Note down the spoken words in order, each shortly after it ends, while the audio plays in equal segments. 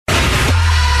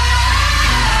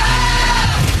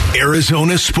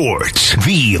Arizona sports,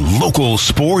 the local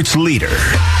sports leader.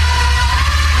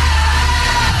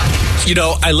 You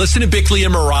know, I listen to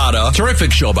Bickley&Marotta.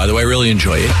 Terrific show, by the way. I really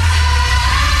enjoy it.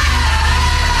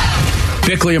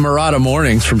 Bickley&Marotta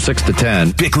mornings from 6 to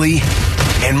 10.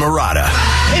 Bickley&Marotta.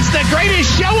 It's the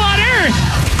greatest show on earth.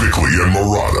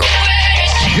 Bickley&Marotta.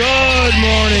 Good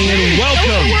morning and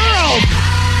welcome. The world.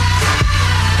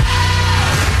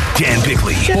 Dan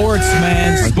Bickley. Sports,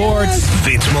 man. Sports.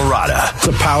 Vince Marotta. It's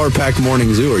a power-packed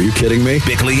morning zoo. Are you kidding me?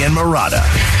 Bickley&Marotta.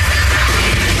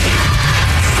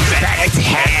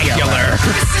 Spectacular.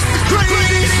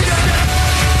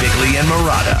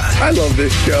 Bickley&Marotta. I love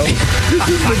this show. This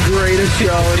is the greatest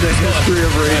show in the history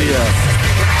of radio.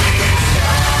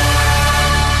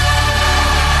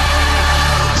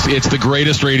 It's the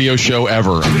greatest radio show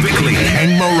ever.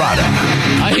 Bickley&Marotta.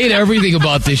 I hate everything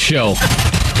about this show.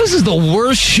 This is the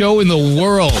worst show in the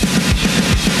world.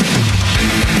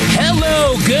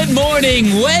 Hello, good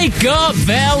morning. Wake up,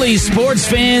 Valley sports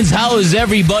fans. How is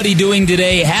everybody doing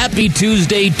today? Happy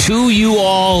Tuesday to you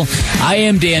all. I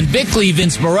am Dan Bickley,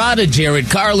 Vince Marotta,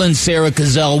 Jared Carlin, Sarah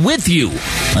Cazell with you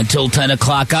until 10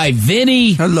 o'clock. I,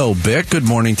 Vinny. Hello, Bick. Good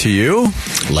morning to you.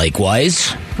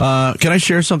 Likewise. Can I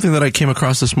share something that I came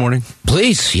across this morning?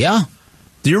 Please, yeah.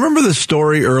 Do you remember the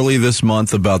story early this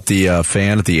month about the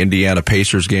fan at the Indiana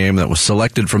Pacers game that was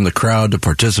selected from the crowd to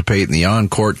participate in the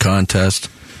on-court contest?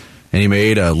 And he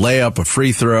made a layup, a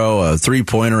free throw, a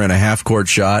three-pointer, and a half-court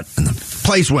shot. And the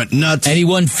place went nuts. And he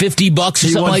won $50 or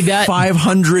something like that?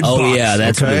 $500. Oh, yeah,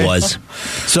 that's what it was.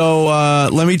 So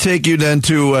let me take you then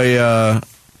to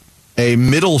a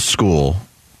middle school.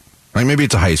 Like maybe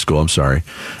it's a high school, I'm sorry.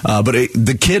 But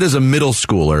the kid is a middle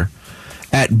schooler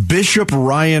at Bishop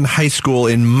Ryan High School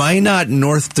in Minot,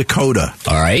 North Dakota.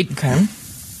 All right. Okay.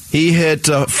 He hit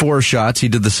 4 shots. He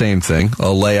did the same thing.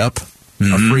 A layup,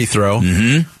 a free throw,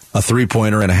 a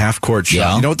three-pointer, and a half-court shot.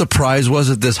 Yeah. You know what the prize was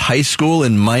at this high school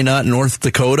in Minot, North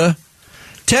Dakota?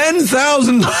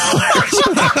 $10,000.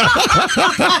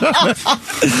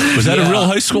 Was that a real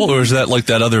high school, or is that like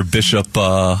that other Bishop?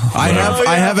 I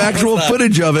have actual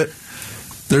footage of it.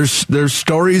 There's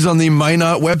stories on the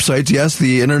Minot websites. Yes,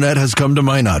 the internet has come to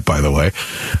Minot, by the way.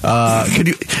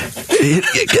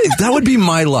 That would be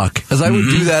my luck, as I would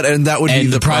do that, and that would be the prize.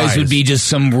 And the prize would be just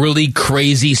some really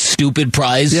crazy, stupid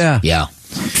prize? Yeah.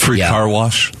 Free car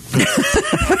wash.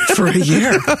 For a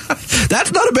year.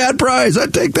 That's not a bad prize.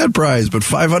 I'd take that prize. But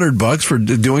 $500 for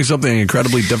doing something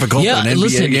incredibly difficult in an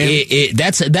NBA game?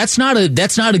 That's not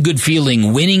a good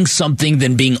feeling, winning something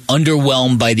than being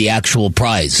underwhelmed by the actual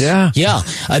prize. Yeah.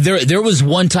 There was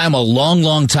one time a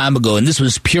long time ago, and this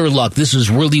was pure luck. This was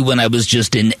really when I was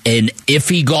just an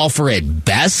iffy golfer at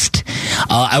best.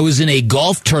 I was in a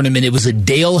golf tournament. It was a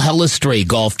Dale Hellestrae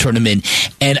golf tournament,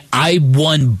 and I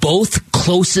won both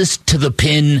closest to the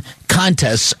pin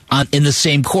contests in the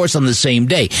same course on the same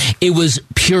day. It was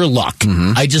pure luck.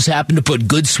 I just happened to put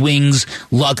good swings,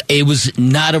 luck. It was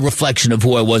not a reflection of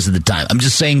who I was at the time. I'm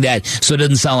just saying that so it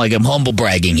doesn't sound like I'm humble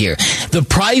bragging here. The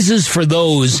prizes for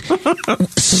those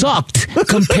sucked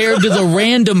compared to the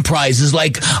random prizes.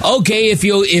 Like, okay, if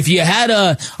you had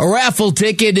a raffle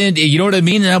ticket, and you know what I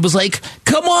mean? And I was like,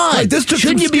 come on, like, this took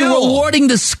shouldn't you be rewarding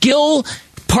the skill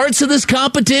parts of this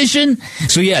competition?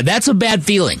 So yeah, that's a bad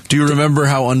feeling. Do you remember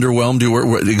how underwhelmed you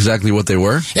were? Exactly what they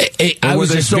were? I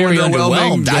was just very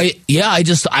underwhelmed.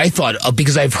 I thought,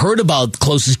 because I've heard about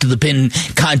closest to the pin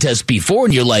contest before,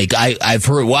 and you're like, I've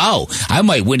heard, wow, I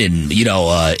might win an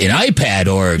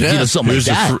iPad or something like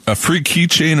that. A free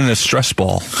keychain and a stress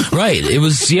ball. Right. It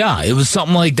was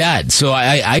something like that. So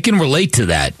I can relate to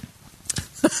that.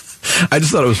 I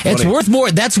just thought it was funny. It's worth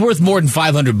more. That's worth more than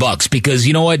 $500 because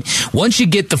you know what? Once you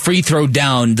get the free throw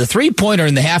down, the 3-pointer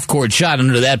and the half-court shot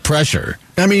under that pressure.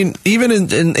 I mean, even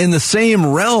in the same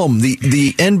realm, the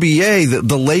NBA,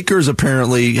 the Lakers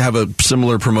apparently have a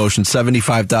similar promotion.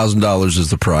 $75,000 is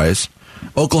the prize.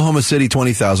 Oklahoma City,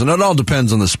 $20,000. It all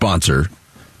depends on the sponsor.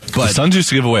 But the Suns used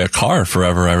to give away a car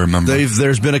forever, I remember.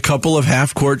 There's been a couple of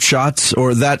half-court shots,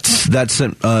 or that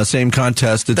same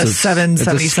contest. It's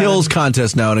a skills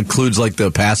contest now. It includes like the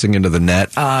passing into the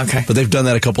net. Okay. But they've done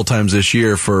that a couple times this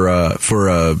year for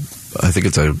I think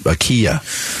it's a Kia.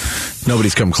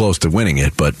 Nobody's come close to winning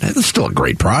it, but it's still a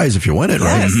great prize if you win it,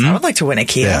 right? Yes, I would like to win a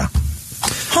Kia. Yeah.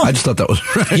 Huh. I just thought that was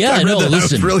right. Yeah, no, listen. That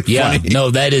was really funny.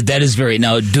 No, that is very.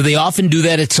 Now, do they often do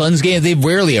that at Suns games? They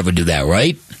rarely ever do that,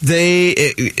 right?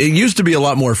 It used to be a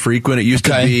lot more frequent. It used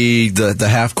to be the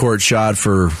half-court shot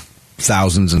for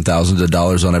thousands and thousands of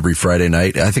dollars on every Friday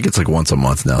night. I think it's like once a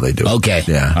month now they do. Okay.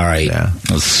 Yeah. All right. Yeah.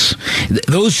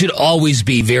 Those should always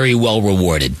be very well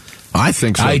rewarded. I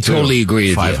think so, I too. totally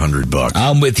agree with you. $500.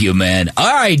 I'm with you, man.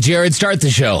 All right, Jared, start the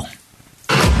show.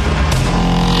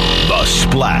 The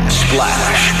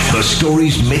Splash. The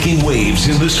stories making waves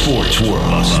in the sports world.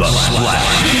 The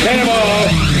Splash.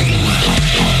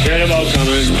 Cannonball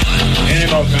coming.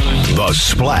 The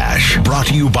Splash. Brought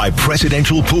to you by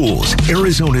Presidential Pools,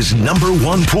 Arizona's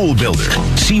 #1 pool builder.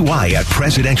 See why at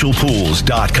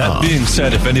presidentialpools.com. That being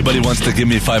said, if anybody wants to give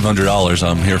me $500,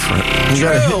 I'm here for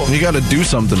it. You got to do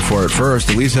something for it first.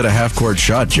 At least hit a half-court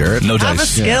shot, Jarrett. No dice. Have a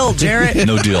skill, Jarrett.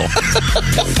 No deal.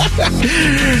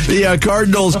 The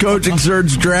Cardinals coaching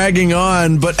search dragging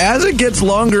on, but as it gets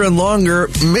longer and longer,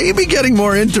 maybe getting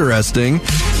more interesting.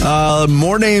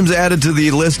 More names added to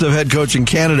the list of head coaching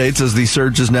candidates as the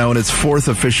search is now in its 4th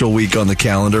official week on the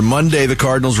calendar. Monday, the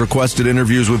Cardinals requested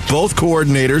interviews with both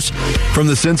coordinators from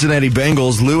the Cincinnati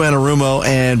Bengals, Lou Anarumo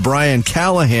and Brian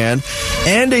Callahan,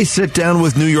 and a sit-down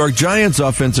with New York Giants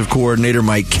offensive coordinator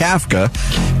Mike Kafka.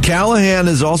 Callahan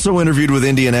is also interviewed with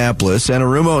Indianapolis.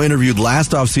 Anarumo interviewed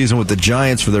last offseason with the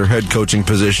Giants for their head coaching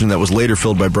position that was later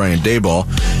filled by Brian Daboll.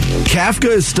 Kafka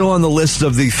is still on the list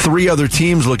of the 3 other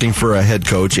teams looking for a head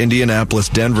coach: Indianapolis,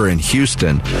 Denver, and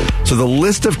Houston. So the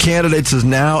list of candidates is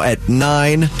now at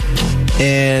 9,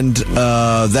 and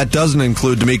that doesn't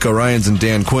include D'Amico Ryans and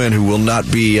Dan Quinn, who will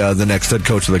not be the next head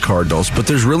coach of the Cardinals. But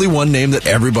there's really one name that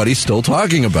everybody's still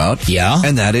talking about. Yeah.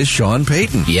 And that is Sean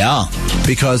Payton. Yeah.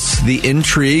 Because the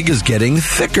intrigue is getting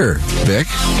thicker, Vic.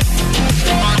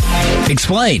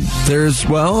 Explain. There's,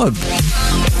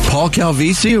 Paul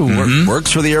Calvisi, who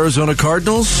works for the Arizona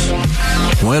Cardinals,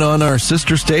 went on our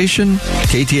sister station,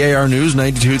 KTAR News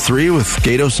 92.3 with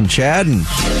Gatos and Chad, and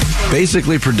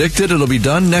basically predicted it'll be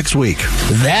done next week.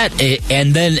 That,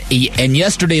 and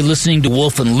yesterday listening to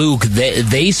Wolf and Luke,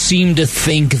 they seem to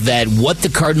think that what the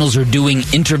Cardinals are doing,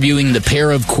 interviewing the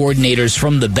pair of coordinators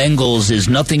from the Bengals, is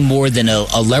nothing more than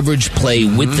a leverage play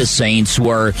with the Saints, who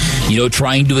are,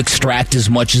 trying to extract as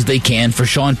much as they can for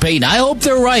Sean Payton. I hope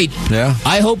they're right. Yeah.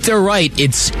 I hope they're right.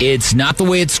 It's not the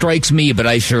way it strikes me, but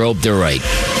I sure hope they're right.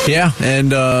 Yeah,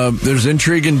 and there's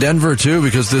intrigue in Denver, too,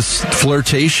 because this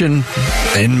flirtation,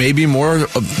 and maybe more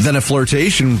than a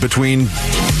flirtation, between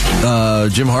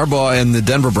Jim Harbaugh and the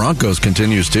Denver Broncos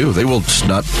continues, too. They won't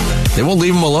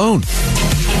leave him alone.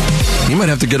 He might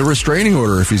have to get a restraining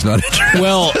order if he's not interested.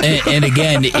 Well, and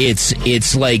again,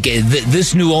 it's like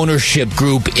this new ownership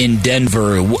group in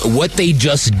Denver. What they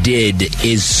just did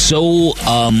is so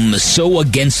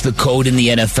against the code in the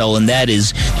NFL, and that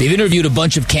is they've interviewed a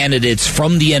bunch of candidates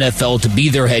from the NFL to be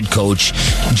their head coach.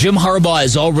 Jim Harbaugh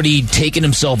has already taken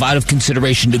himself out of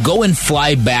consideration. To go and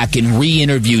fly back and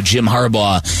re-interview Jim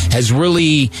Harbaugh has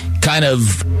really kind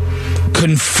of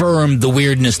confirmed the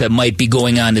weirdness that might be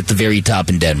going on at the very top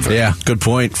in Denver. Yeah, good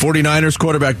point. 49ers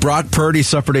quarterback Brock Purdy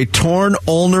suffered a torn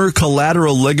ulnar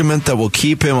collateral ligament that will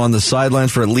keep him on the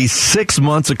sidelines for at least 6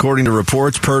 months, according to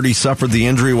reports. Purdy suffered the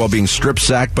injury while being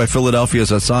strip-sacked by Philadelphia's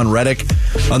Hassan Reddick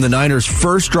on the Niners'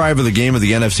 first drive of the game of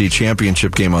the NFC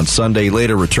Championship game on Sunday.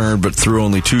 Later returned, but threw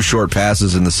only 2 short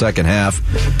passes in the second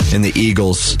half in the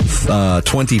Eagles'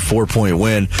 24-point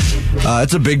win.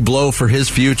 It's a big blow for his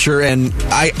future, and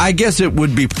I guess it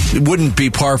wouldn't be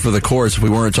par for the course if we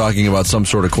weren't talking about some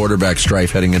sort of quarterback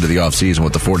strife heading into the offseason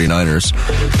with the 49ers,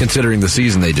 considering the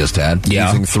season they just had,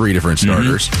 using 3 different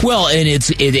starters. Well, and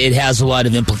it has a lot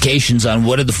of implications on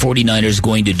what are the 49ers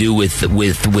going to do with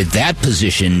that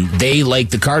position. They, like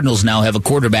the Cardinals, now have a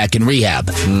quarterback in rehab.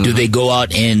 Do they go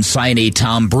out and sign a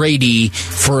Tom Brady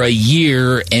for a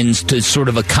year and to sort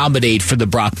of accommodate for the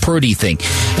Brock Purdy thing?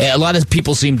 A lot of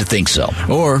people seem to think so.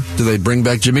 Or do they bring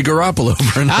back Jimmy Garoppolo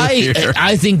for another year?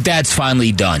 I think that's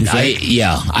finally done.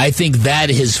 I think that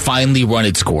has finally run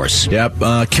its course. Yep.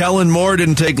 Kellen Moore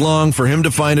didn't take long for him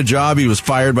to find a job. He was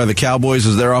fired by the Cowboys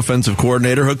as their offensive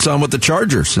coordinator. Hooks on with the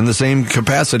Chargers in the same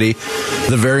capacity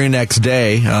the very next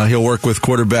day. He'll work with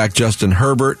quarterback Justin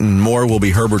Herbert, and Moore will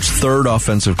be Herbert's 3rd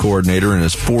offensive coordinator in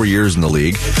his 4 years in the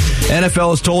league.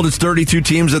 NFL has told its 32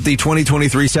 teams that the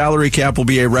 2023 salary cap will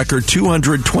be a record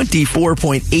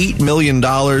 $224.8 million,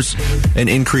 an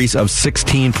increase of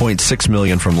 $16.6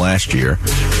 million from last year.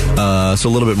 So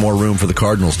a little bit more room for the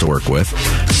Cardinals to work with.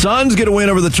 Suns get a win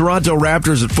over the Toronto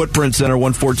Raptors at Footprint Center,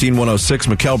 114-106.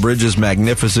 Mikal Bridges,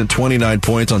 magnificent, 29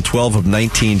 points on 12 of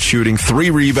 19 shooting, 3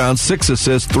 rebounds, 6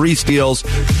 assists, 3 steals,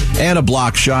 and a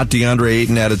block shot. DeAndre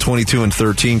Ayton added 22 and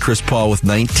 13. Chris Paul with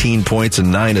 19 points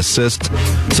and 9 assists.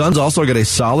 Suns also got a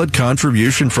solid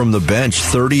contribution from the bench,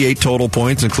 38 total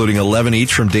points, including 11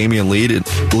 each from Damian Lee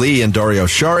and Dario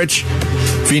Saric.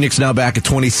 Phoenix now back at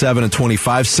 27-25,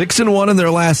 6-1 in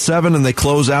their last 7, and they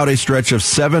close out a stretch of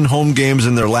 7 home games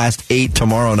in their last 8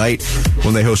 tomorrow night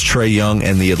when they host Trae Young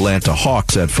and the Atlanta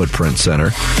Hawks at Footprint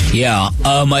Center. Yeah,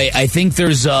 I think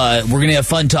we're going to have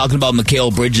fun talking about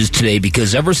Mikal Bridges today,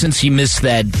 because ever since he missed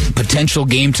that potential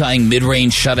game-tying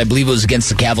mid-range shot, I believe it was against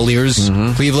the Cavaliers,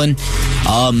 Cleveland,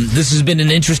 this has been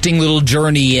an interesting little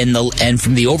journey, and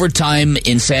from the overtime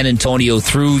in San Antonio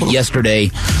through yesterday,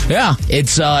 yeah,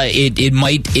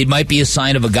 it might be a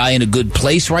sign of a guy in a good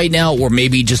place right now, or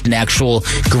maybe just an actual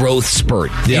growth spurt.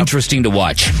 Yep. Interesting to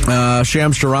watch.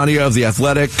 Shams Charania of The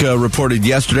Athletic reported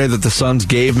yesterday that the Suns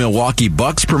gave Milwaukee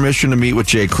Bucks permission to meet with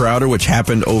Jay Crowder, which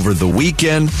happened over the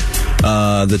weekend.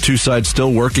 The two sides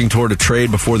still working toward a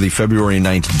trade before the February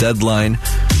 9th deadline.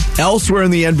 Elsewhere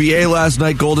in the NBA last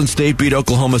night, Golden State beat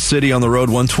Oklahoma City on the road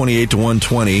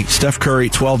 128-120. Steph Curry,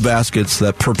 12 baskets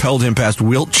that propelled him past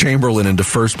Wilt Chamberlain into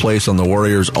first place on the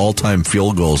Warriors' all-time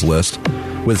field goals list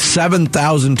with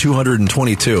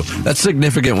 7,222. That's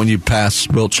significant when you pass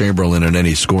Wilt Chamberlain in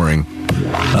any scoring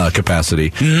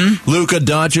capacity. Luka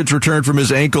Doncic returned from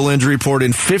his ankle injury, poured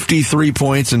in 53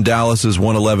 points in Dallas's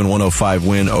 111-105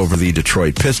 win over the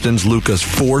Detroit Pistons. Luka's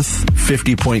 4th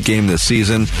 50-point game this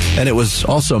season, and it was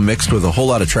also mixed with a whole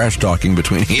lot of trash talking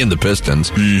between he and the Pistons.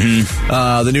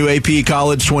 The new AP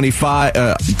College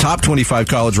top 25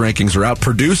 college rankings are out.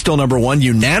 Purdue still number 1,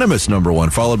 unanimous number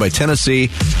 1, followed by Tennessee,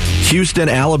 Houston,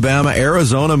 Alabama.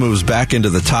 Arizona moves back into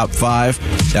the top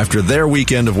 5. After their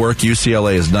weekend of work,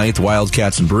 UCLA is 9th.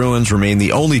 Wildcats and Bruins remain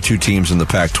the only 2 teams in the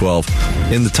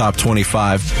Pac-12 in the top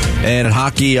 25. And in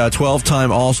hockey,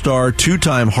 12-time All-Star,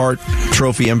 2-time Hart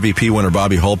Trophy MVP winner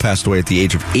Bobby Hull passed away at the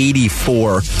age of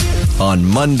 84 on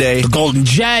Monday. The Golden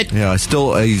Jet. Yeah,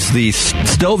 he's the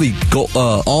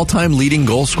all-time leading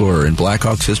goal scorer in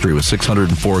Blackhawks history with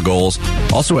 604 goals.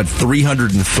 Also had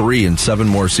 303 in 7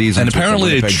 more seasons. And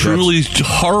apparently a truly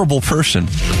horrible person,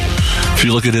 if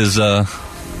you look at his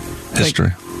history.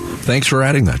 Thanks for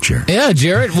adding that, Jared. Yeah,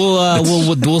 Jared.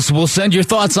 We'll send your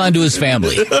thoughts on to his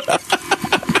family.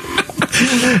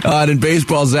 And in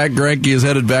baseball, Zach Greinke is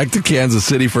headed back to Kansas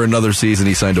City for another season.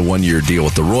 He signed a 1-year deal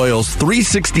with the Royals.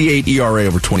 3.68 ERA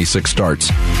over 26 starts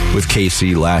with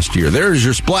KC last year. There's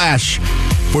your splash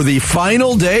for the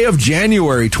final day of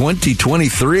January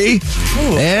 2023.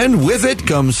 And with it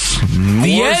comes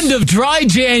the end of dry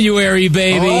January,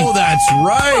 baby. Oh, that's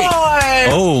right.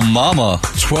 Oh, mama.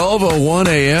 12:01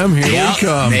 a.m. Here we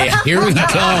come. Here we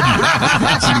come.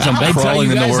 I'm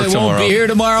crawling into work I tomorrow. won't be here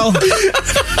tomorrow.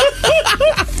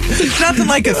 Nothing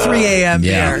like a 3 a.m.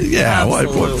 Yeah. beer. Yeah,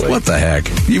 what the heck?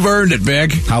 You've earned it,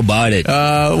 Big. How about it?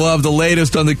 We'll have the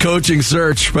latest on the coaching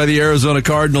search by the Arizona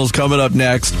Cardinals coming up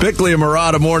next.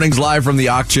 Bickley&Marotta mornings live from the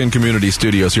Ak-Chin Community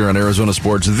Studios here on Arizona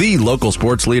Sports, the local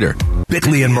sports leader.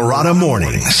 Bickley&Marotta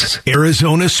mornings.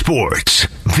 Arizona Sports,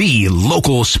 the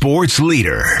local sports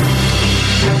leader.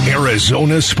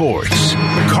 Arizona Sports.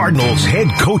 Cardinals head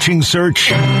coaching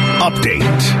search update.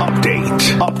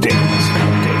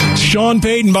 Sean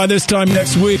Payton by this time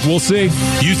next week. We'll see.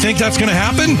 You think that's going to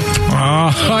happen?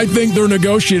 I think they're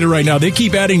negotiating right now. They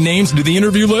keep adding names to the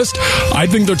interview list. I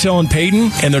think they're telling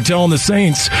Payton and they're telling the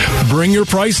Saints, bring your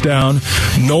price down.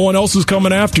 No one else is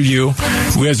coming after you.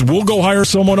 We'll go hire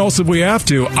someone else if we have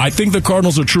to. I think the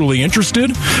Cardinals are truly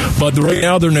interested, but right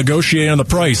now they're negotiating on the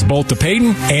price, both to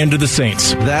Payton and to the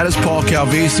Saints. That is Paul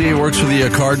Calvisi. Works for the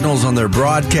Cardinals on their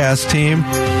broadcast team.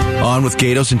 On with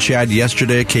Gatos and Chad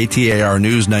yesterday, KTAR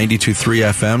News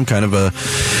 92.3 FM. Kind of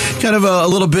a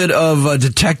little bit of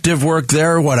detective work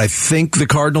there. What I think the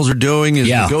Cardinals are doing is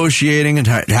negotiating and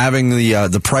having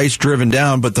the price driven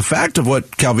down. But the fact of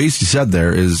what Calvisi said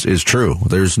there is true.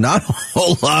 There's not a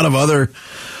whole lot of other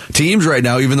teams right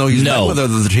now, even though he's met with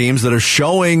other teams that are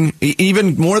showing,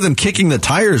 even more than kicking the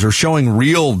tires, are showing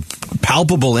real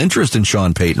palpable interest in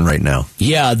Sean Payton right now.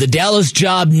 Yeah, the Dallas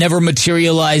job never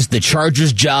materialized. The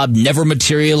Chargers job never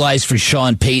materialized for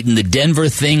Sean Payton. The Denver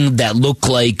thing that looked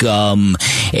like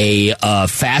a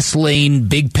fast lane,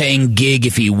 big paying gig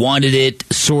if he wanted it,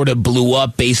 sort of blew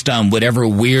up based on whatever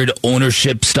weird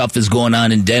ownership stuff is going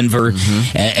on in Denver.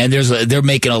 And they're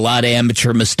making a lot of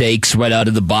amateur mistakes right out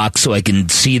of the box, so I can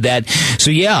see that.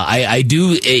 So yeah, I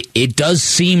do. It does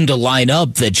seem to line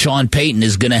up that Sean Payton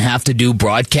is going to have to do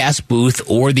broadcast booth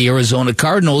or the Arizona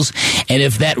Cardinals. And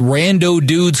if that rando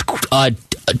dude's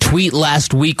tweet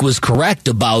last week was correct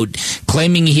about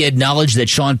claiming he had knowledge that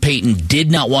Sean Payton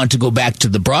did not want to go back to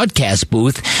the broadcast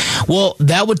booth, well,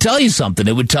 that would tell you something.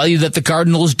 It would tell you that the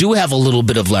Cardinals do have a little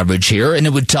bit of leverage here, and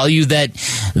it would tell you that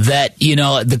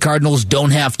the Cardinals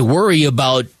don't have to worry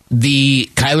about the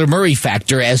Kyler Murray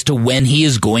factor as to when he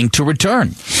is going to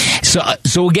return.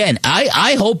 So again,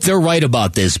 I hope they're right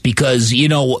about this because, you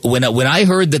know, when I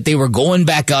heard that they were going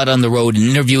back out on the road and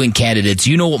interviewing candidates,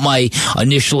 you know what my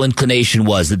initial inclination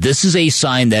was, that this is a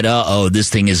sign that, this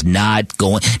thing is not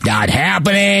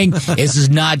happening. This is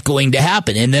not going to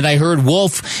happen. And then I heard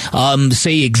Wolf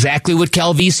say exactly what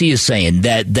Calvisi is saying,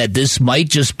 that this might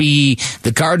just be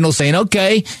the Cardinals saying,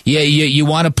 okay, you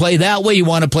want to play that way, you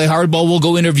want to play hardball, we'll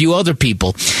go interview other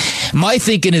people. My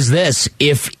thinking is this: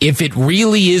 if it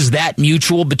really is that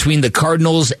mutual between the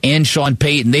Cardinals and Sean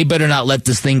Payton, they better not let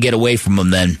this thing get away from them.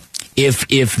 Then, if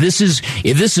this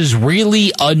is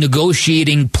really a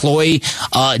negotiating ploy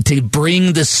to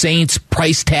bring the Saints'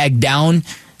 price tag down,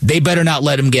 they better not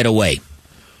let him get away.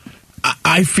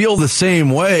 I feel the same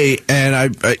way,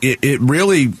 and it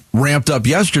really ramped up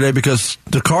yesterday because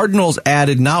the Cardinals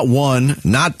added not one,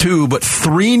 not two, but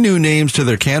 3 new names to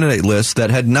their candidate list that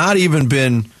had not even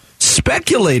been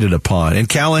speculated upon in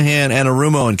Callahan,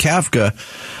 Anarumo, and Kafka.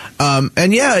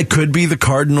 And yeah, it could be the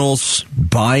Cardinals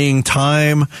buying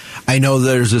time. I know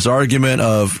there's this argument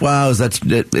of,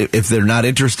 if they're not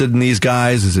interested in these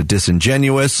guys, is it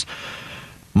disingenuous?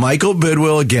 Michael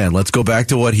Bidwill, again, let's go back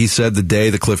to what he said the day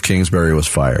that Cliff Kingsbury was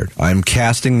fired. I'm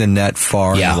casting the net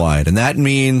far and wide. And that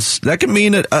can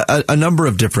mean a number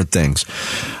of different things.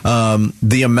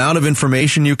 The amount of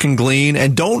information you can glean,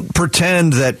 and don't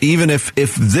pretend that even if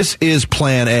this is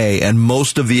plan A and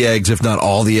most of the eggs, if not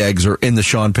all the eggs, are in the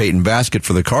Sean Payton basket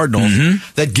for the Cardinals,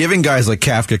 that giving guys like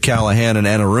Kafka, Callahan, and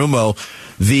Anarumo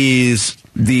these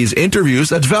interviews,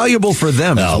 that's valuable for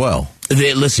them as well.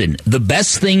 Listen, the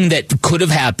best thing that could have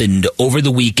happened over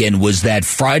the weekend was that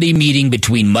Friday meeting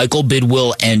between Michael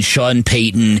Bidwill and Sean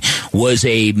Payton was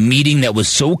a meeting that was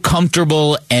so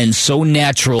comfortable and so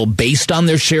natural based on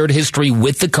their shared history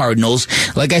with the Cardinals.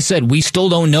 Like I said, we still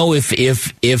don't know if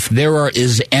there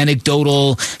is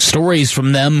anecdotal stories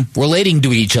from them relating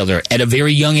to each other at a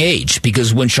very young age,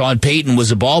 because when Sean Payton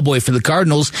was a ball boy for the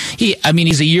Cardinals, he's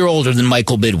a year older than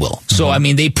Michael Bidwill. So,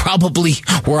 they probably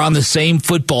were on the same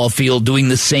football field doing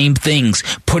the same things,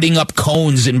 putting up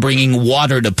cones and bringing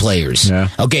water to players. Yeah.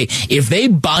 Okay, if they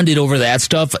bonded over that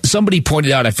stuff, somebody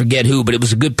pointed out, I forget who, but it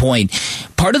was a good point.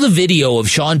 Part of the video of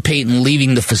Sean Payton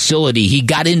leaving the facility, he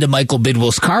got into Michael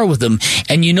Bidwill's car with him,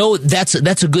 and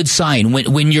that's a good sign.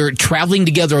 When you're traveling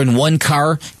together in one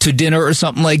car to dinner or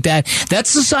something like that,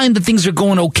 that's the sign that things are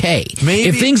going okay. Maybe.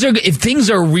 If things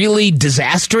are really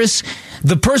disastrous,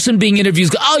 the person being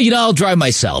interviewed goes, I'll drive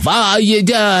myself. My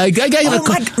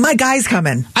guy's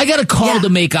coming. I got a call to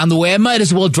make on the way. I might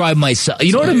as well drive myself.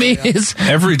 You know what I mean?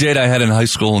 Every date I had in high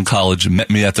school and college met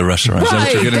me at the restaurant.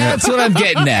 Right, that's what I'm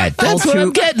getting at. That's what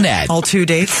I'm getting at. All 2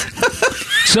 dates.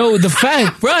 So the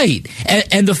fact, right,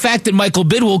 and the fact that Michael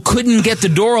Bidwill couldn't get the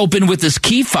door open with his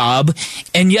key fob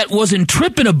and yet wasn't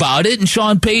tripping about it, and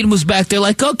Sean Payton was back there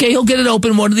like, okay, he'll get it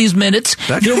open one of these minutes.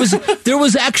 There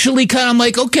was actually kind of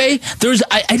like, okay,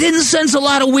 I didn't sense a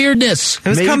lot of weirdness. It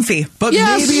was comfy. But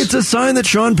maybe it's a sign that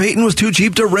Sean Payton was too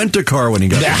cheap to rent a car when he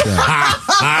got the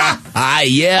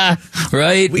yeah,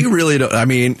 right. We really don't.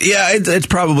 It's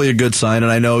probably a good sign,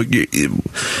 and I know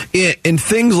in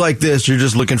things like this, you're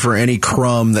just looking for any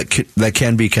crumb that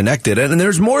can be connected, and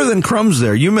there's more than crumbs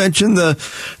there. You mentioned the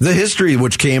history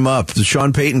which came up, the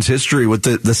Sean Payton's history with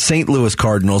the St. Louis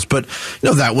Cardinals, but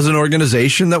that was an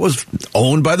organization that was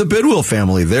owned by the Bidwill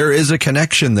family. There is a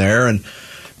connection there, and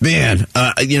man,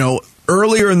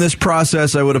 earlier in this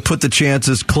process, I would have put the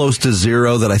chances close to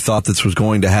 0 that I thought this was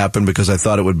going to happen, because I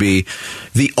thought it would be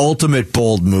the ultimate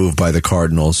bold move by the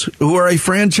Cardinals, who are a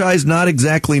franchise not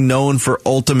exactly known for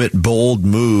ultimate bold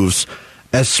moves,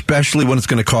 especially when it's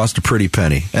going to cost a pretty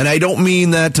penny. And I don't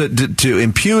mean that to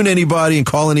impugn anybody and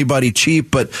call anybody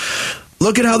cheap, but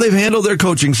look at how they've handled their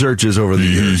coaching searches over the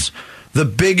years. The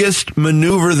biggest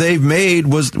maneuver they've made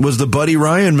was the Buddy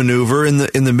Ryan maneuver in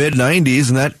the mid-'90s,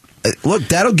 and that Look,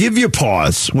 that'll give you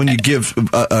pause when you give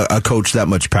a coach that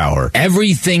much power.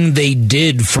 Everything they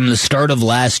did from the start of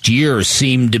last year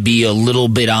seemed to be a little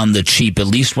bit on the cheap, at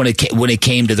least when it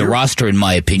came to the roster, in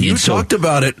my opinion. You talked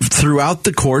about it throughout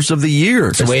the course of the year,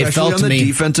 it's the way it felt on to the me.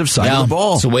 Defensive side of the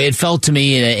ball. It's the way it felt to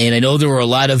me, and I know there were a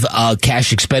lot of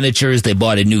cash expenditures. They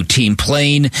bought a new team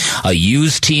plane, a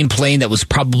used team plane that was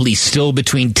probably still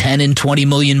between $10 and $20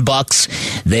 million.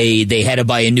 They had to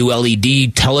buy a new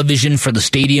LED television for the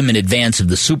stadium in advance of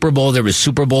the Super Bowl. There was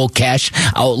Super Bowl cash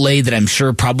outlay that I'm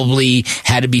sure probably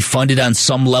had to be funded on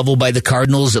some level by the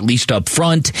Cardinals, at least up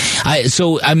front.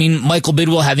 Michael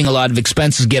Bidwill having a lot of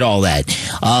expenses, get all that.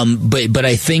 But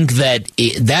I think that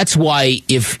that's why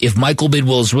if Michael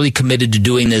Bidwill is really committed to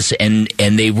doing this and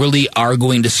they really are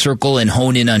going to circle and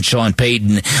hone in on Sean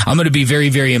Payton, I'm going to be very,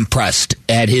 very impressed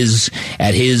at his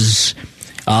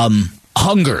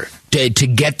hunger to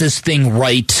get this thing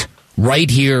right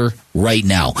here, right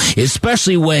now,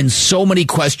 especially when so many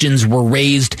questions were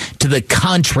raised to the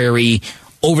contrary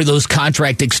over those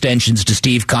contract extensions to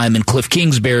Steve Keim and Cliff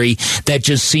Kingsbury that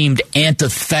just seemed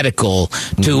antithetical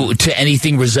to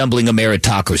anything resembling a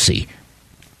meritocracy,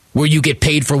 where you get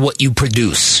paid for what you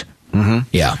produce. Mm-hmm.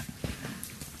 Yeah.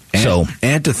 So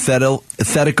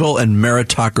antithetical and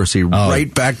meritocracy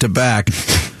right back to back.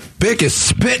 Bick is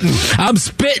spitting. I'm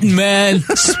spitting, man.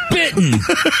 Spitting.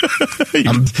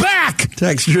 I'm back.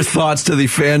 Text your thoughts to the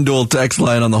FanDuel text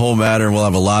line on the whole matter, and we'll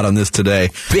have a lot on this today.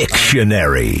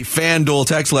 Pictionary. FanDuel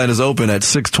text line is open at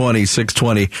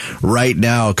 620 right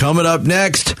now. Coming up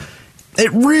next, it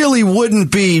really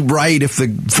wouldn't be right if the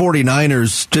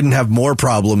 49ers didn't have more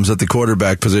problems at the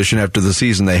quarterback position after the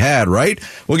season they had, right?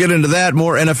 We'll get into that.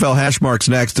 More NFL hash marks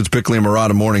next. It's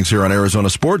Bickley&Marotta Mornings here on Arizona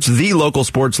Sports, the local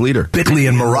sports leader.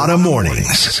 Bickley&Marotta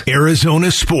Mornings.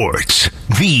 Arizona Sports,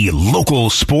 the local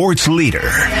sports leader.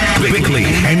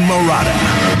 Bickley&Marotta.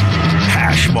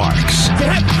 Hash marks.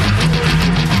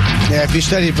 Yeah, if you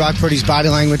studied Brock Purdy's body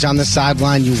language on the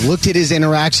sideline, you looked at his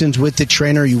interactions with the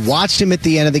trainer, you watched him at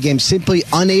the end of the game, simply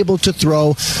unable to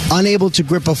throw, unable to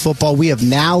grip a football. We have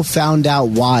now found out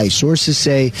why. Sources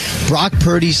say Brock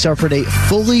Purdy suffered a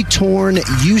fully torn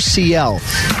UCL,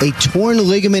 a torn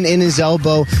ligament in his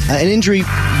elbow, an injury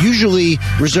usually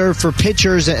reserved for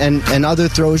pitchers and other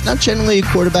throws, not generally a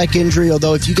quarterback injury,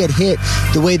 although if you get hit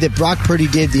the way that Brock Purdy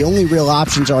did, the only real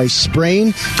options are a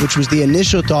sprain, which was the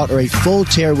initial thought, or a full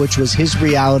tear, which was his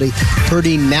reality.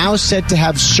 Purdy now set to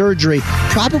have surgery,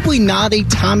 probably not a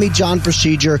Tommy John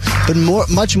procedure, but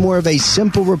much more of a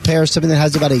simple repair, something that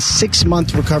has about a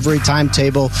 6-month recovery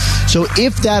timetable. So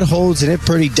if that holds, and if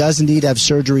Purdy does indeed have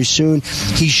surgery soon,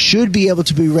 he should be able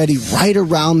to be ready right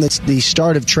around the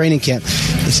start of training camp.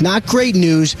 It's not great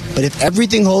news, but if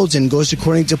everything holds and goes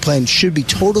according to plan, should be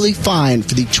totally fine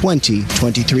for the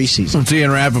 2023 season. It's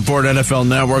Ian Rappaport, NFL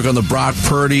Network, on the Brock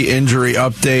Purdy injury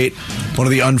update. One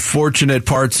of the unfortunate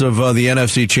parts of the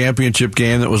NFC Championship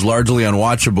game that was largely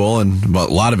unwatchable, and a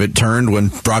lot of it turned when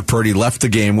Brock Purdy left the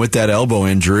game with that elbow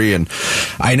injury. And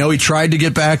I know he tried to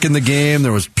get back in the game.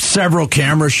 There was several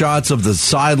camera shots of the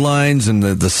sidelines and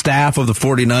the staff of the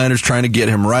 49ers trying to get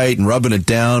him right and rubbing it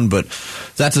down, but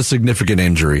that's a significant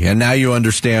injury. And now you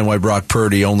understand why Brock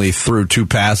Purdy only threw 2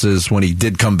 passes when he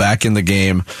did come back in the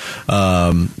game,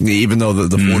 even though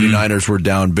the 49ers were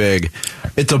down big.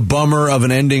 It's a bummer of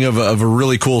an ending of a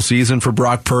really cool season for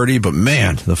Brock Purdy, but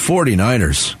man, the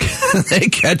 49ers, they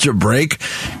catch a break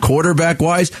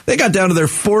quarterback-wise. They got down to their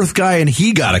 4th guy, and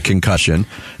he got a concussion.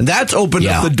 And that's opened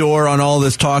up the door on all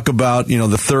this talk about, the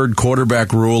 3rd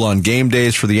quarterback rule on game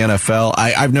days for the NFL.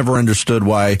 I've never understood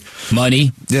why.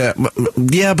 Money? Yeah,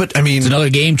 but, I mean... It's another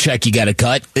game check you got to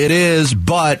cut. It is,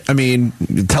 but, I mean,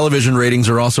 television ratings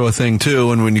are also a thing,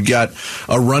 too, and when you got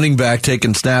a running back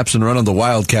taking snaps and running the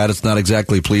Wildcat, it's not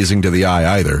exactly pleasing to the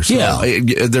eye either. So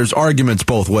there's arguments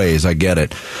both ways. I get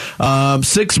it.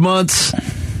 6 months.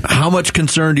 How much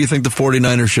concern do you think the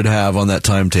 49ers should have on that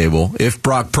timetable if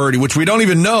Brock Purdy, which we don't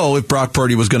even know if Brock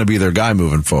Purdy was going to be their guy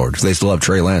moving forward, because they still have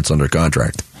Trey Lance under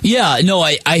contract? Yeah, no,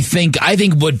 I think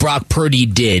what Brock Purdy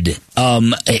did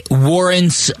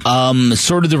warrants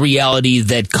sort of the reality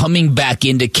that coming back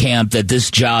into camp, that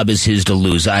this job is his to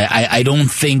lose. I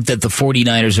don't think that the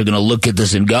 49ers are going to look at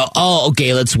this and go, oh,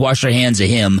 okay, let's wash our hands of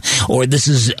him, or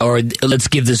let's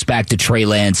give this back to Trey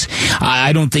Lance.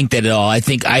 I don't think that at all. I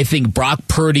think Brock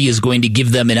Purdy is going to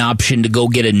give them an option to go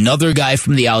get another guy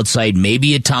from the outside,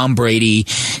 maybe a Tom Brady.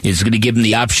 Is going to give them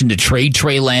the option to trade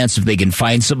Trey Lance if they can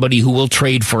find somebody who will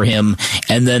trade for him,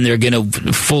 and then they're going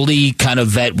to fully kind of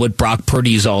vet what Brock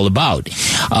Purdy is all about.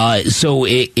 So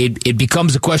it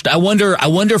becomes a question. I wonder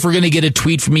if we're going to get a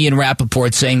tweet from Ian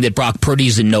Rappaport saying that Brock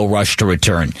Purdy's in no rush to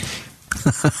return,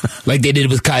 like they did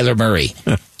with Kyler Murray.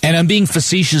 And I'm being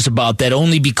facetious about that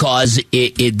only because the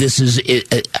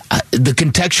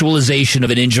contextualization of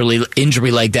an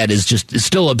injury like that is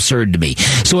still absurd to me.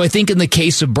 So I think in the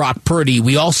case of Brock Purdy,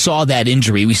 we all saw that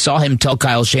injury. We saw him tell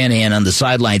Kyle Shanahan on the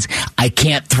sidelines, "I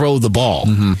can't throw the ball,"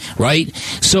 right?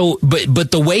 So, but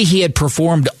the way he had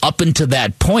performed up until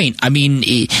that point, I mean,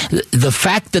 the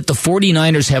fact that the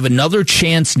 49ers have another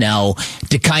chance now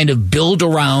to kind of build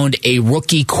around a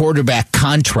rookie quarterback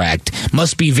contract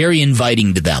must be very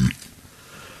inviting to them.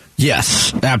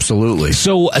 Yes, absolutely.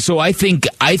 So I think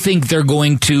they're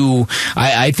going to.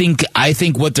 I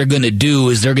think what they're going to do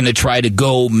is they're going to try to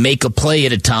go make a play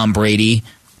at a Tom Brady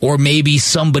or maybe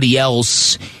somebody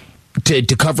else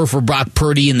to cover for Brock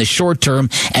Purdy in the short term,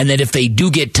 and then if they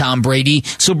do get Tom Brady,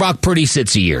 so Brock Purdy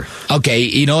sits a year. Okay,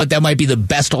 you know what? That might be the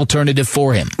best alternative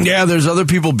for him. Yeah, there's other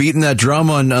people beating that drum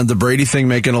on the Brady thing,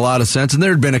 making a lot of sense, and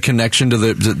there had been a connection to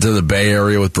the Bay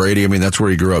Area with Brady. I mean, that's where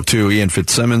he grew up too. Ian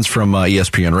Fitzsimmons from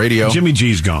ESPN Radio. Jimmy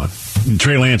G's gone.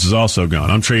 Trey Lance is also gone.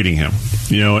 I'm trading him.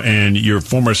 And your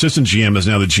former assistant GM is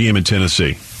now the GM in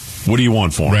Tennessee. What do you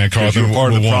want for him? Rand Carthon, you're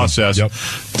part of the process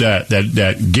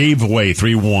that gave away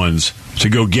 3 ones to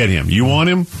go get him. You want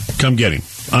him? Come get him.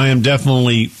 I am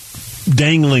definitely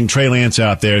dangling Trey Lance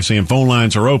out there saying phone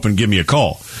lines are open, give me a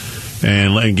call.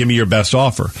 And give me your best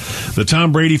offer. The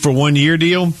Tom Brady for 1 year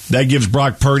deal, that gives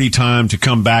Brock Purdy time to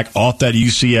come back off that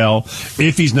UCL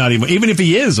if he's not even if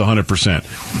he is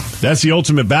 100%. That's the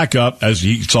ultimate backup, as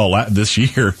you saw this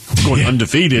year, going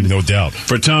undefeated. No doubt.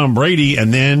 For Tom Brady,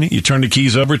 and then you turn the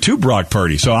keys over to Brock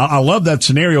Purdy. So I love that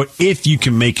scenario if you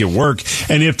can make it work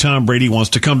and if Tom Brady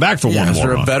wants to come back for one more Is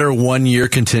there a better 1 year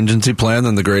contingency plan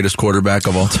than the greatest quarterback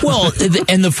of all time? Well,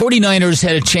 and the 49ers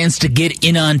had a chance to get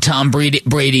in on Tom Brady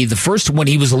the first when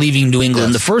he was leaving New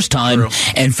England the first time,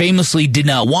 and famously did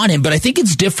not want him. But I think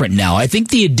it's different now. I think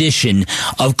the addition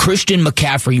of Christian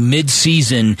McCaffrey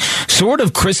mid-season sort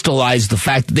of crystallized the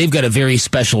fact that they've got a very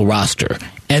special roster.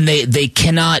 And they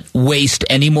cannot waste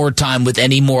any more time with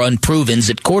any more unprovens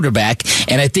at quarterback.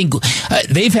 And I think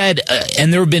they've had,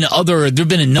 and there have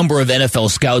been a number of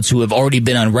NFL scouts who have already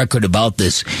been on record about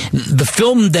this. The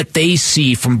film that they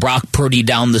see from Brock Purdy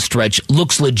down the stretch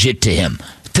looks legit to him.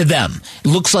 To them, it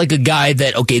looks like a guy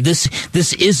that, okay, this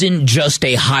isn't just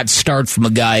a hot start from a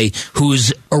guy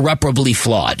who's irreparably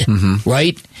flawed,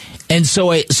 right? And so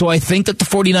I think that the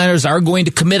 49ers are going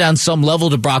to commit on some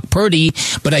level to Brock Purdy,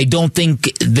 but I don't think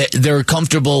that they're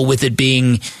comfortable with it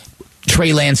being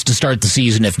Trey Lance to start the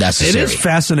season if necessary. It is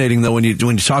fascinating though when you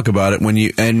talk about it, when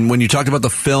you talk about the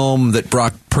film that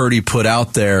Brock Purdy put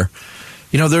out there.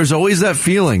 There's always that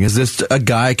feeling. Is this a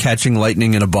guy catching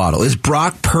lightning in a bottle? Is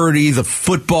Brock Purdy the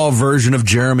football version of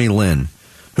Jeremy Lin,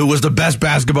 who was the best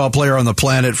basketball player on the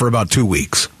planet for about 2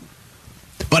 weeks?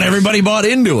 But everybody bought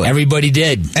into it. Everybody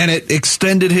did. And it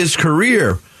extended his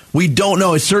career. We don't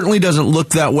know. It certainly doesn't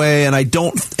look that way. And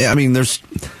there's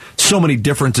so many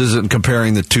differences in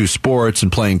comparing the two sports,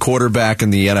 and playing quarterback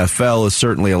in the NFL is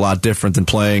certainly a lot different than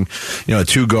playing, a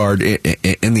 2-guard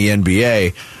in the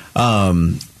NBA.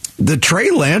 The Trey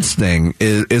Lance thing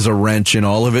is a wrench in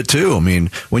all of it, too. I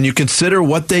mean, when you consider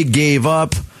what they gave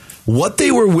up, what they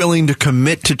were willing to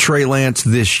commit to Trey Lance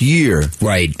this year.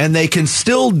 Right. And they can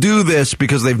still do this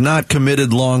because they've not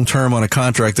committed long-term on a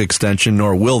contract extension,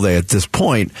 nor will they at this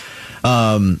point.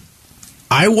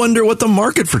 I wonder what the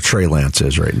market for Trey Lance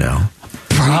is right now.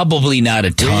 Probably not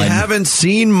a ton. We haven't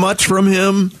seen much from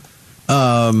him.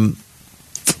 And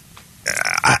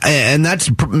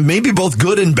that's maybe both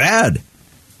good and bad.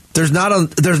 There's not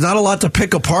a lot to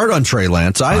pick apart on Trey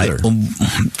Lance either.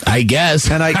 I guess.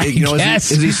 And is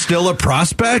he still a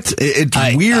prospect? It's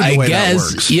weird the way that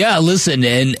works. Yeah, listen,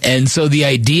 and so the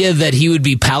idea that he would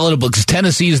be palatable, because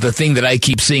Tennessee is the thing that I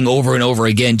keep seeing over and over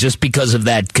again, just because of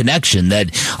that connection,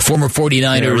 that former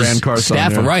 49ers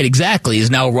staffer, right, exactly,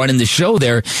 is now running the show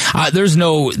there. There's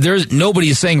nobody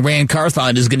is saying Rand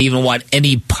Carthon is going to even want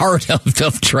any part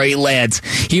of Trey Lance.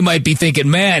 He might be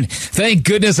thinking, man, thank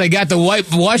goodness I got to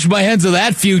wash my hands of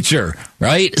that future,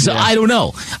 right? So I don't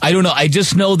know. I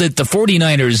just know that the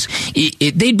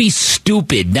 49ers, they'd be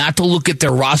stupid not to look at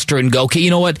their roster and go, okay,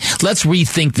 you know what? Let's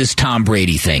rethink this Tom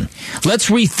Brady thing. Let's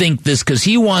rethink this because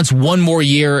he wants one more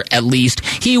year at least.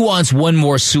 He wants one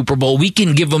more Super Bowl. We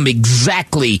can give him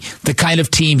exactly the kind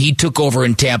of team he took over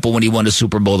in Tampa when he won a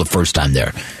Super Bowl the first time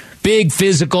there. Big,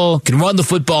 physical, can run the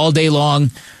football all day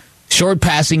long, short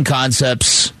passing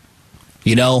concepts.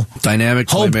 Dynamic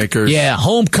playmakers. Yeah,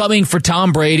 homecoming for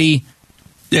Tom Brady.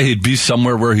 Yeah, he'd be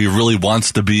somewhere where he really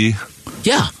wants to be.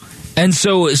 Yeah. And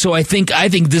so I think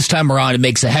this time around it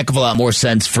makes a heck of a lot more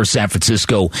sense for San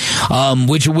Francisco,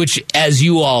 which as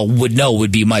you all would know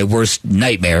would be my worst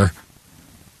nightmare.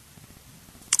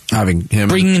 Having him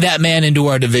bringing that man into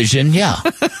our division, yeah.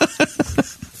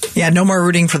 Yeah, no more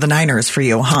rooting for the Niners for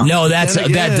you, huh? No, that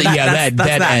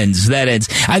ends. That ends.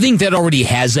 I think that already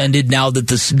has ended now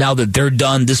that they're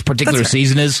done. This particular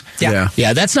season is. Yeah.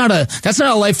 That's not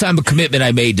a lifetime of commitment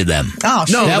I made to them. Oh,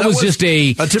 no, that was just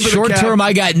a short term.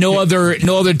 I got no other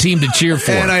team to cheer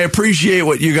for. And I appreciate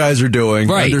what you guys are doing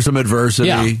under some adversity.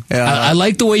 Yeah. I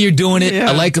like the way you're doing it. Yeah.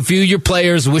 I like a few of your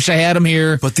players. Wish I had them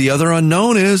here. But the other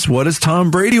unknown is, what does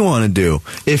Tom Brady want to do?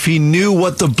 If he knew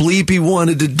what the bleep he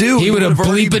wanted to do, he would have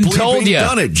bleeped and told you.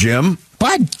 Done it, Jim.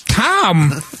 But,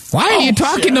 Tom, why are you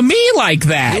talking to me like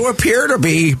that? You appear to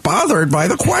be bothered by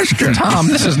the question. Tom,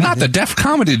 this is not the Def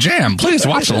Comedy Jam. Please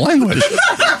watch the language.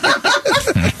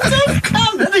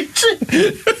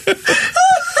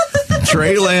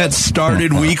 Trey Lance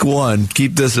started week 1.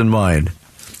 Keep this in mind.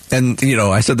 And,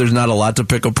 I said there's not a lot to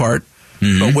pick apart.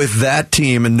 But with that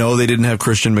team, and no, they didn't have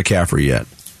Christian McCaffrey yet.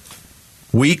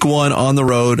 Week 1 on the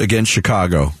road against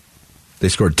Chicago. They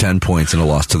scored 10 points in a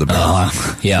loss to the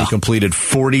Bears. Yeah. He completed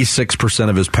 46%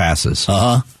 of his passes.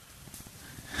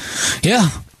 Yeah.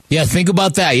 Yeah, think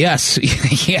about that. Yes.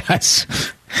 Yes.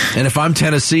 And if I'm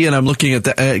Tennessee and I'm looking at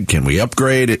that, can we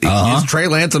upgrade? Is Trey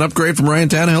Lance an upgrade from Ryan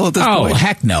Tannehill at this point? Oh,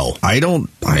 heck no. I don't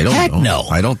Heck know. no.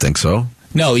 I don't think so.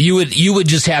 No, you would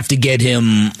just have to get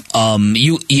him.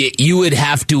 You would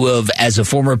have to have, as a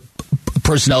former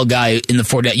personnel guy in the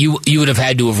 49ers, you would have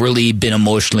had to have really been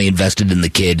emotionally invested in the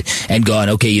kid and gone,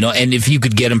 okay, and if you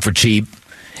could get him for cheap.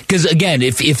 Because, again,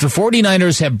 if the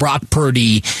 49ers have Brock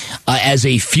Purdy as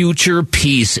a future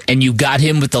piece and you got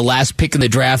him with the last pick in the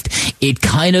draft, it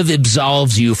kind of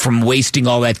absolves you from wasting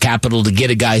all that capital to get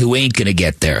a guy who ain't going to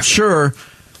get there. Sure.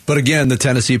 But again, the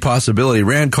Tennessee possibility.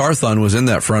 Rand Carthon was in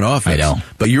that front office. I know.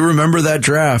 But you remember that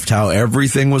draft, how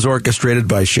everything was orchestrated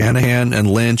by Shanahan and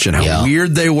Lynch and how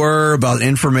weird they were about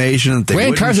information that they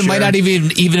Rand Carthon might not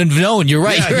even have known. You're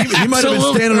right. Yeah, he might have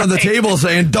been standing on the table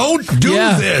saying, don't do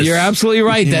this. You're absolutely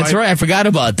right. That's right. I forgot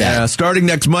about that. Starting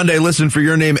next Monday, listen for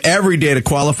your name every day to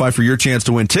qualify for your chance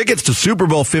to win tickets to Super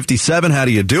Bowl 57. How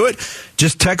do you do it?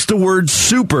 Just text the word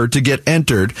SUPER to get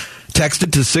entered. Text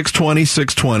it to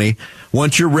 620-620.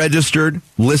 Once you're registered,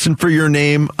 listen for your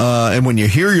name, and when you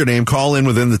hear your name, call in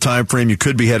within the time frame. You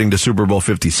could be heading to Super Bowl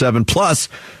 57, plus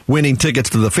winning tickets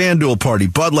to the FanDuel Party,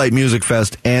 Bud Light Music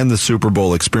Fest, and the Super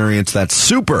Bowl experience. That's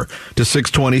SUPER to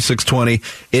 620-620.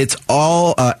 It's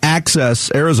all access,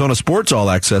 Arizona Sports All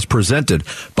Access, presented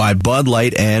by Bud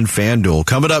Light and FanDuel.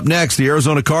 Coming up next, the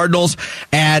Arizona Cardinals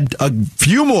add a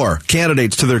few more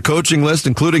candidates to their coaching list,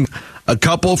 including a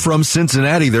couple from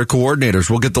Cincinnati, their coordinators.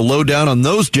 We'll get the lowdown on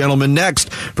those gentlemen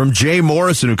next from Jay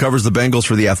Morrison, who covers the Bengals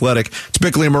for The Athletic. It's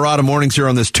Bickley&Marotta mornings here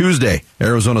on this Tuesday.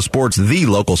 Arizona Sports, the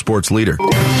local sports leader. Yeah,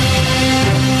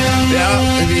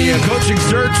 the coaching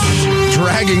search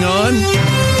dragging on.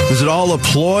 Is it all a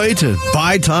ploy to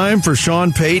buy time for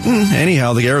Sean Payton?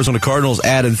 Anyhow, the Arizona Cardinals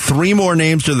added 3 more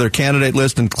names to their candidate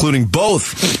list, including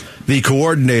both the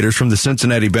coordinators from the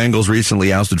Cincinnati Bengals,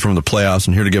 recently ousted from the playoffs.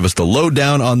 And here to give us the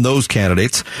lowdown on those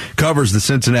candidates, covers the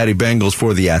Cincinnati Bengals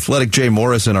for The Athletic, Jay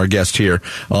Morrison, our guest here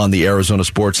on the Arizona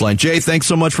Sports Line. Jay, thanks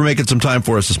so much for making some time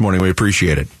for us this morning. We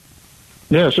appreciate it.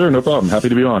 Yeah, sure, no problem. Happy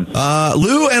to be on.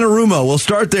 Lou Anarumo, we'll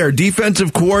start there.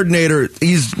 Defensive coordinator.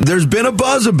 There's been a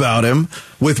buzz about him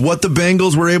with what the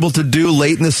Bengals were able to do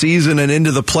late in the season and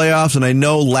into the playoffs. And I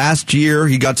know last year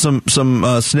he got some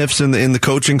sniffs in the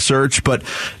coaching search, but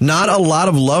not a lot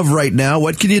of love right now.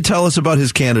 What can you tell us about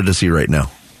his candidacy right now?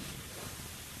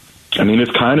 I mean,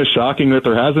 it's kind of shocking that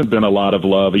there hasn't been a lot of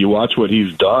love. You watch what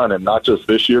he's done, and not just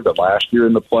this year, but last year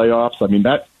in the playoffs. I mean,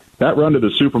 that run to the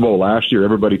Super Bowl last year,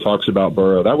 everybody talks about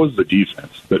Burrow. That was the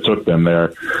defense that took them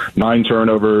there. 9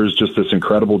 turnovers, just this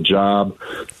incredible job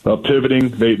of pivoting.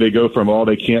 They go from,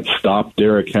 they can't stop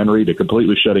Derrick Henry to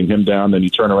completely shutting him down. Then you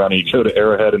turn around and you go to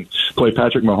Arrowhead and play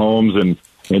Patrick Mahomes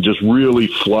and just really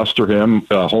fluster him,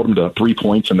 hold him to 3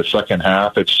 points in the second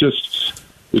half.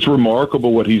 It's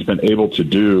remarkable what he's been able to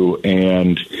do,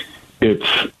 and it's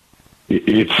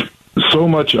so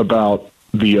much about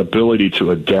the ability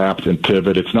to adapt and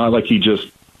pivot. It's not like he just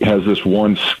has this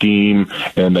one scheme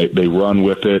and they run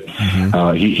with it.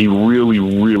 Mm-hmm. He really,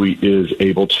 really is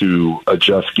able to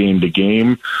adjust game to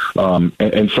game,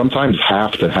 and sometimes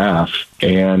half to half.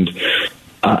 And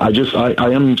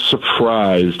I am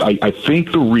surprised. I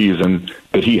think the reason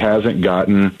that he hasn't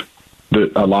gotten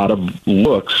a lot of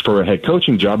looks for a head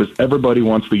coaching job is everybody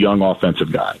wants the young offensive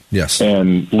guy. Yes.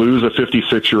 And Lou's a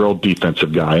 56-year-old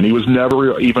defensive guy, and he was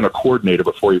never even a coordinator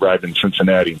before he arrived in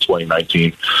Cincinnati in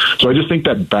 2019. So I just think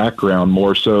that background,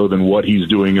 more so than what he's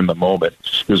doing in the moment,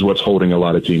 is what's holding a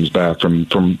lot of teams back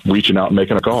from reaching out and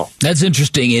making a call. That's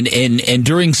interesting. And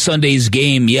during Sunday's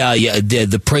game,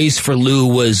 the praise for Lou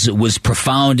was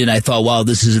profound, and I thought, wow,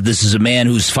 this is a man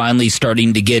who's finally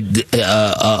starting to get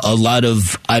a lot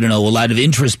of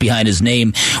interest behind his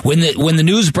name. When the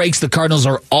news breaks the Cardinals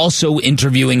are also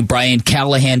interviewing Brian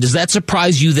Callahan, does that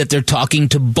surprise you that they're talking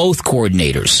to both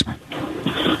coordinators?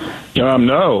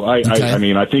 No. Okay. I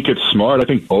mean, I think it's smart. I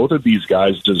think both of these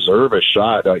guys deserve a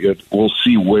shot. We'll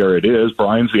see where it is.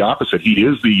 Brian's the opposite. He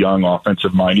is the young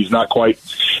offensive mind. He's not quite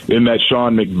in that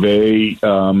Sean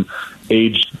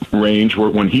age range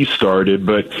when he started,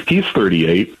 but he's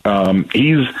 38.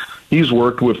 He's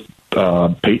worked with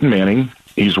Peyton Manning.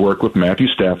 He's worked with Matthew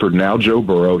Stafford, now Joe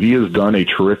Burrow. He has done a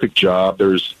terrific job.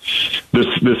 There's this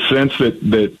sense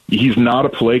that he's not a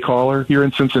play caller here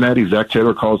in Cincinnati. Zach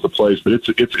Taylor calls the plays, but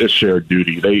it's a shared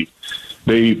duty.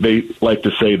 They like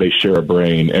to say they share a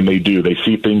brain, and they do. They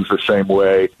see things the same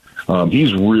way.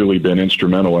 He's really been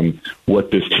instrumental in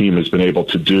what this team has been able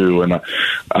to do. And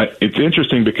it's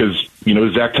interesting because,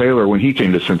 Zach Taylor, when he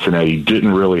came to Cincinnati,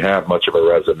 didn't really have much of a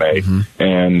resume. Mm-hmm.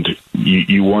 And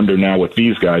you wonder now with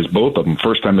these guys, both of them,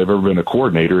 first time they've ever been a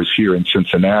coordinator is here in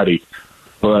Cincinnati.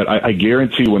 But I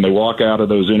guarantee when they walk out of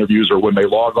those interviews or when they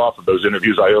log off of those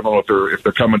interviews, I don't know if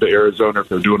they're coming to Arizona or if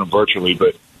they're doing them virtually,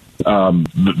 but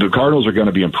the Cardinals are going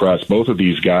to be impressed, both of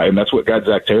these guys, and that's what got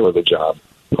Zach Taylor the job.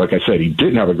 Like I said, he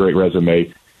didn't have a great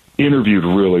resume, interviewed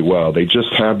really well. They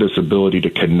just have this ability to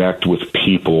connect with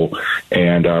people,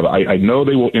 and I know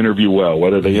they will interview well.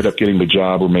 Whether they end up getting the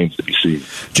job remains to be seen.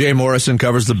 Jay Morrison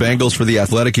covers the Bengals for The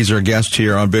Athletic. He's our guest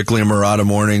here on Bickley&Marotta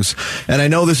mornings. And I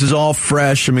know this is all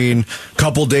fresh. I mean, a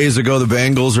couple days ago, the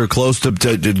Bengals are close to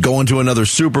going to another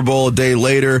Super Bowl. A day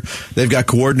later, they've got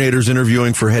coordinators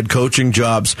interviewing for head coaching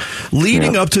jobs.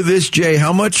 Leading up to this, Jay,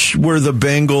 how much were the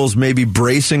Bengals maybe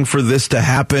bracing for this to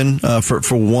happen, for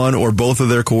one or both of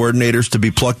their coordinators to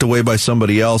be plucked away by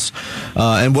somebody else?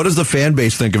 And what does the fan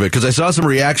base think of it? Because I saw some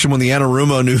reaction when the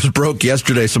Anarumo news broke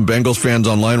yesterday. Some Bengals fans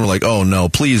online were like, oh, no,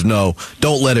 please, no,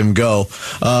 don't let him go.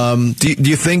 Do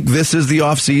you think this is the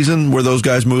offseason where those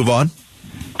guys move on?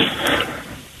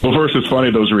 Well, first, it's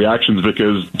funny, those reactions,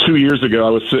 because 2 years ago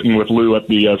I was sitting with Lou at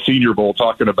the Senior Bowl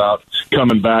talking about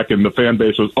coming back, and the fan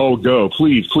base was, oh, go,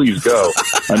 please go.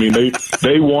 I mean,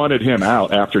 they wanted him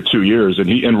out after 2 years, and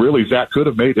really Zach could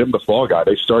have made him the fall guy.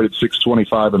 They started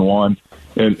 6-25-1,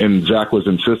 and Zach was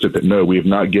insistent that, no, we have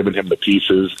not given him the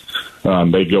pieces.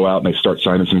 They go out and they start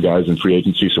signing some guys in free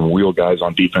agency, some real guys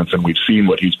on defense, and we've seen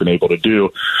what he's been able to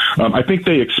do. I think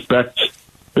they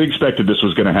expected this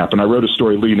was going to happen. I wrote a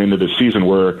story leading into this season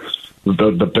where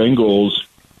the Bengals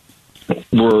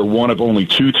were one of only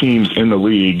two teams in the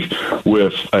league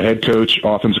with a head coach,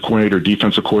 offensive coordinator,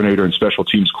 defensive coordinator, and special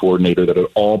teams coordinator that had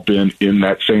all been in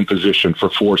that same position for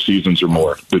 4 seasons or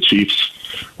more. The Chiefs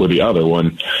were the other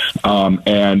one.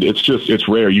 And it's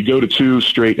rare. You go to 2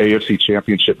 straight AFC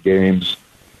championship games.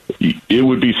 It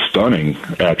would be stunning,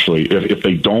 actually, if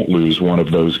they don't lose one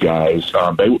of those guys.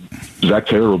 Zach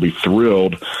Taylor will be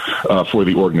thrilled for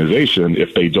the organization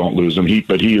if they don't lose him.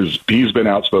 He's been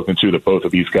outspoken, too, that both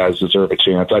of these guys deserve a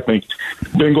chance. I think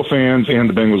Bengal fans and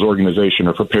the Bengals organization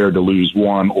are prepared to lose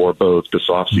one or both this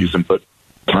offseason, but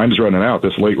time's running out,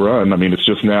 this late run. I mean, they're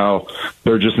just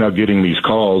now getting these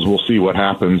calls. We'll see what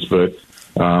happens, but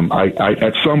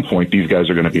at some point, these guys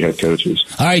are going to be head coaches.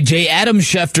 All right, Jay. Adam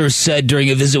Schefter said during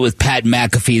a visit with Pat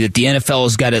McAfee that the NFL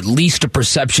has got at least a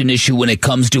perception issue when it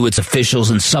comes to its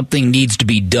officials, and something needs to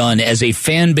be done. As a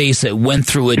fan base that went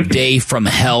through a day from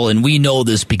hell, and we know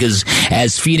this because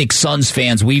as Phoenix Suns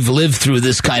fans, we've lived through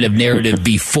this kind of narrative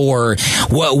before.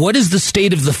 What is the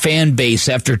state of the fan base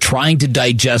after trying to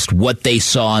digest what they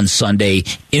saw on Sunday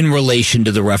in relation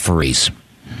to the referees?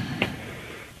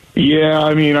 Yeah,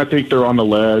 I mean, I think they're on the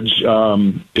ledge.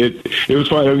 It was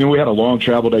fun. I mean, we had a long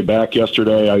travel day back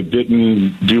yesterday. I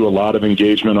didn't do a lot of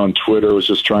engagement on Twitter. I was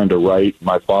just trying to write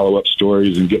my follow-up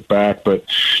stories and get back. But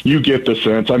you get the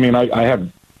sense. I mean, I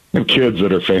have kids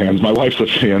that are fans. My wife's a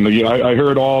fan. I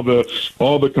heard all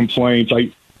the complaints.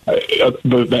 The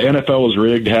NFL is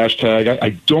rigged hashtag. I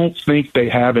don't think they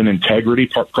have an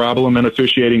integrity problem in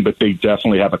officiating, but they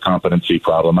definitely have a competency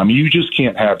problem. I mean, you just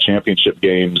can't have championship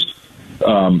games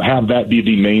have that be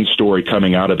the main story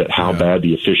coming out of it, how bad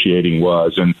the officiating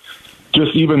was. And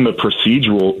just even the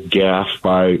procedural gaffe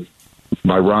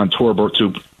by Ron Torbert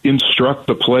to instruct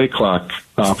the play clock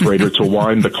operator to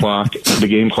wind the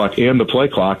game clock and the play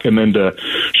clock, and then to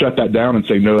shut that down and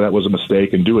say, no, that was a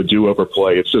mistake, and do a do-over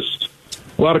play. It's just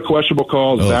a lot of questionable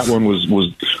calls. That one was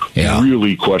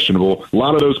really questionable. A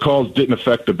lot of those calls didn't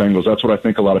affect the Bengals. That's what I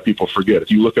think a lot of people forget. If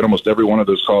you look at almost every one of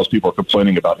those calls people are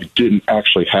complaining about, it didn't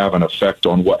actually have an effect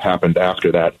on what happened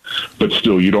after that. But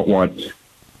still, you don't want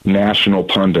national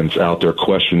pundits out there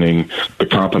questioning the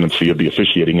competency of the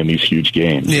officiating in these huge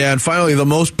games. Yeah, and finally, the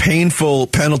most painful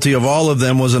penalty of all of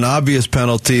them was an obvious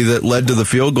penalty that led to the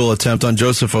field goal attempt on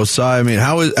Joseph Osai. I mean,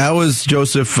 how is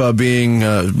Joseph being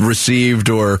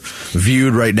received or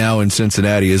viewed right now in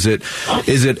Cincinnati? Is it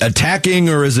attacking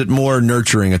or is it more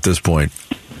nurturing at this point?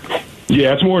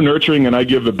 Yeah, it's more nurturing, and I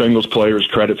give the Bengals players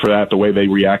credit for that, the way they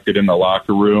reacted in the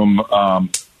locker room.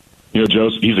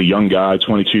 Joseph, he's a young guy,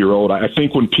 22-year-old. I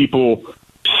think when people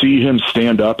see him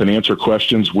stand up and answer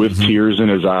questions with tears in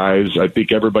his eyes. I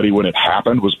think everybody, when it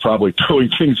happened, was probably throwing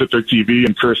things at their TV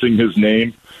and cursing his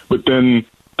name. But then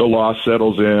the loss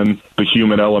settles in, the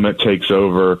human element takes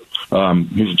over.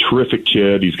 He's a terrific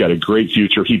kid. He's got a great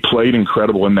future. He played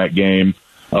incredible in that game.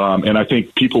 And I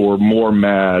think people were more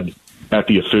mad at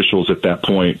the officials at that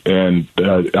point, and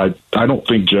I don't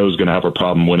think Joe's going to have a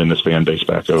problem winning this fan base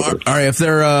back over. All right, if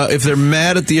they're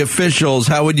mad at the officials,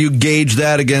 how would you gauge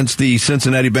that against the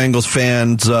Cincinnati Bengals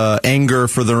fans' anger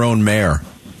for their own mayor?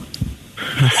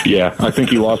 Yeah, I think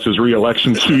he lost his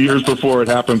re-election 2 years before it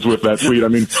happens with that tweet. I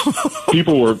mean,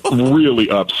 people were really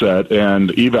upset,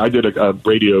 and even I did a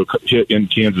radio hit in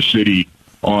Kansas City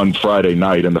on Friday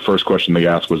night, and the first question they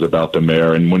asked was about the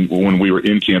mayor. And when we were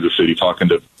in Kansas City talking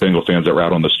to Bengal fans that were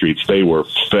out on the streets, they were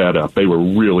fed up. They were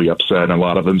really upset, and a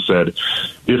lot of them said,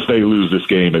 if they lose this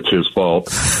game, it's his fault.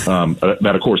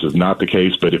 That, of course, is not the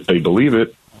case, but if they believe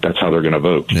it, that's how they're going to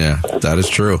vote. Yeah, that is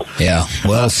true. Yeah,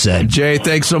 well said. Jay,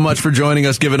 thanks so much for joining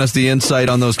us, giving us the insight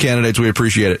on those candidates. We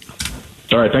appreciate it.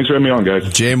 All right, thanks for having me on,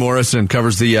 guys. Jay Morrison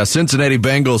covers the Cincinnati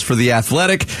Bengals for The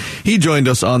Athletic. He joined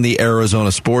us on the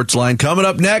Arizona Sports Line. Coming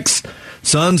up next,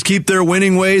 Suns keep their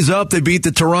winning ways up. They beat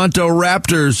the Toronto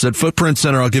Raptors at Footprint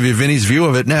Center. I'll give you Vinny's view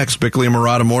of it next.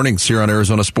 Bickley&Marotta mornings here on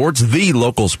Arizona Sports, the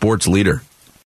local sports leader.